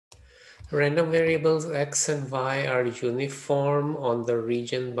Random variables x and y are uniform on the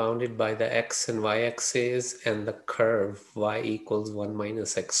region bounded by the x and y axes and the curve y equals 1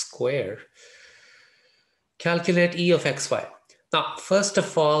 minus x squared. Calculate E of xy. Now, first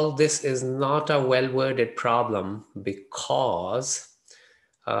of all, this is not a well-worded problem because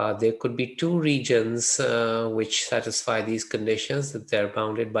there could be two regions which satisfy these conditions, that they're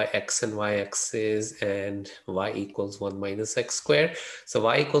bounded by x and y axes and y equals 1 minus x squared. So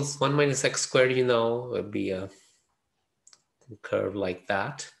y equals 1 minus x squared, you know, would be a curve like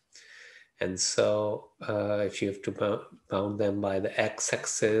that. And so if you have to bound them by the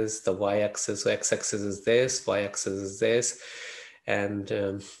x-axis, the y-axis, so x-axis is this, y-axis is this, and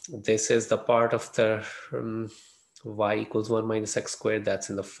this is the part of the y equals 1 minus x squared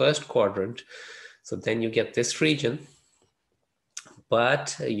that's in the first quadrant. So then you get this region,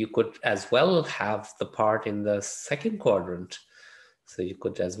 but you could as well have the part in the second quadrant. So you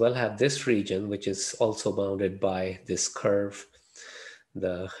could as well have this region, which is also bounded by this curve,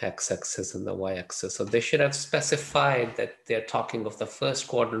 the x-axis and the y-axis. So they should have specified that they're talking of the first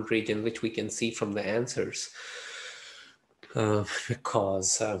quadrant region, which we can see from the answers.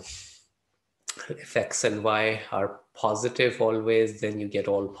 Because if x and y are positive always, then you get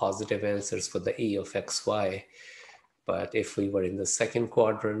all positive answers for the E of xy. But if we were in the second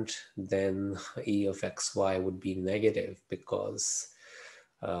quadrant, then E of xy would be negative, because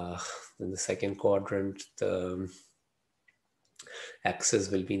in the second quadrant, the x's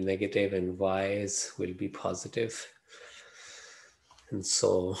will be negative and y's will be positive. And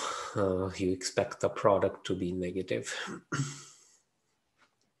so you expect the product to be negative.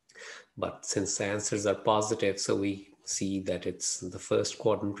 But since the answers are positive, so we see that it's the first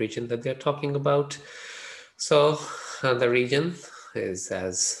quadrant region that they're talking about. So the region is,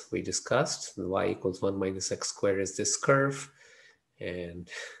 as we discussed, y equals 1 minus x squared is this curve and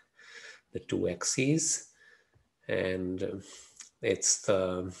the two axes. And it's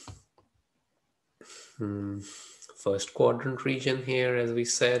the first quadrant region here, as we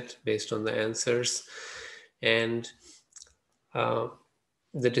said, based on the answers. And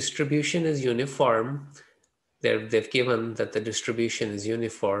the distribution is uniform. They've given that the distribution is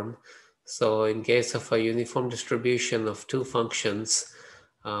uniform. So in case of a uniform distribution of two functions,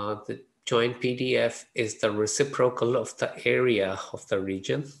 the joint PDF is the reciprocal of the area of the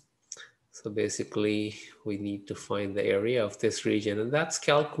region. So basically, we need to find the area of this region, and that's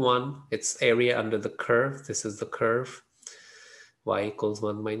Calc 1. It's area under the curve. This is the curve, y equals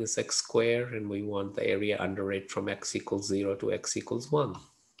 1 minus x squared, and we want the area under it from x equals 0 to x equals 1.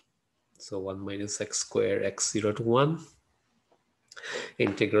 So 1 minus x squared, x 0 to 1.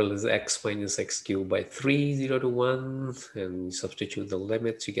 Integral is x minus x cubed by 3, 0 to 1. And you substitute the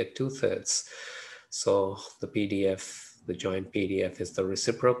limits, you get 2/3. So the PDF, the joint PDF is the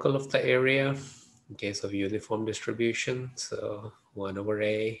reciprocal of the area in case of uniform distribution. So 1 over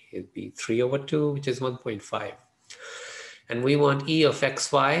a, it'd be 3 over 2, which is 1.5. And we want E of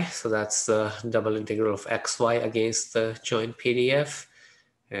xy, so that's the double integral of xy against the joint PDF.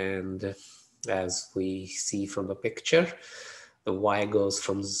 And as we see from the picture, the y goes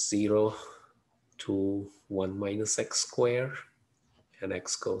from 0 to 1 minus x squared, and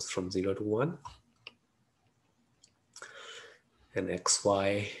x goes from 0 to 1. And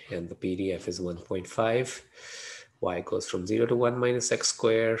xy and the PDF is 1.5. Y goes from 0 to 1 minus x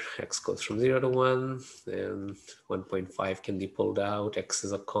squared, x goes from 0 to 1, and 1.5 can be pulled out. X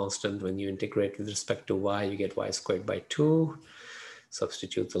is a constant. When you integrate with respect to y, you get y squared by 2.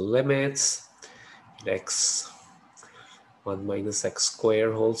 Substitute the limits. X 1 minus x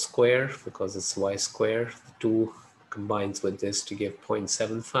squared whole square, because it's y squared. The 2 combines with this to give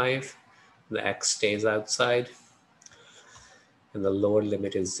 0.75. The x stays outside. And the lower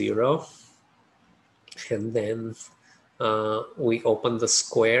limit is 0. And then we open the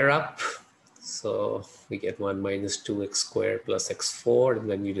square up. So we get 1 minus 2x squared plus x4, and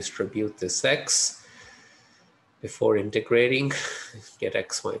then you distribute this x. Before integrating, get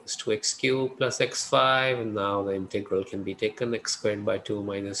x minus 2x cubed plus x5, and now the integral can be taken, x squared by 2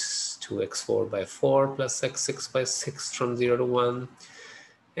 minus 2x4 by 4 plus x6 by 6 from 0 to 1.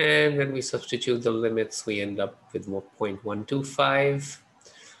 And when we substitute the limits, we end up with 0.125.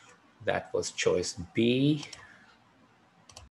 That was choice B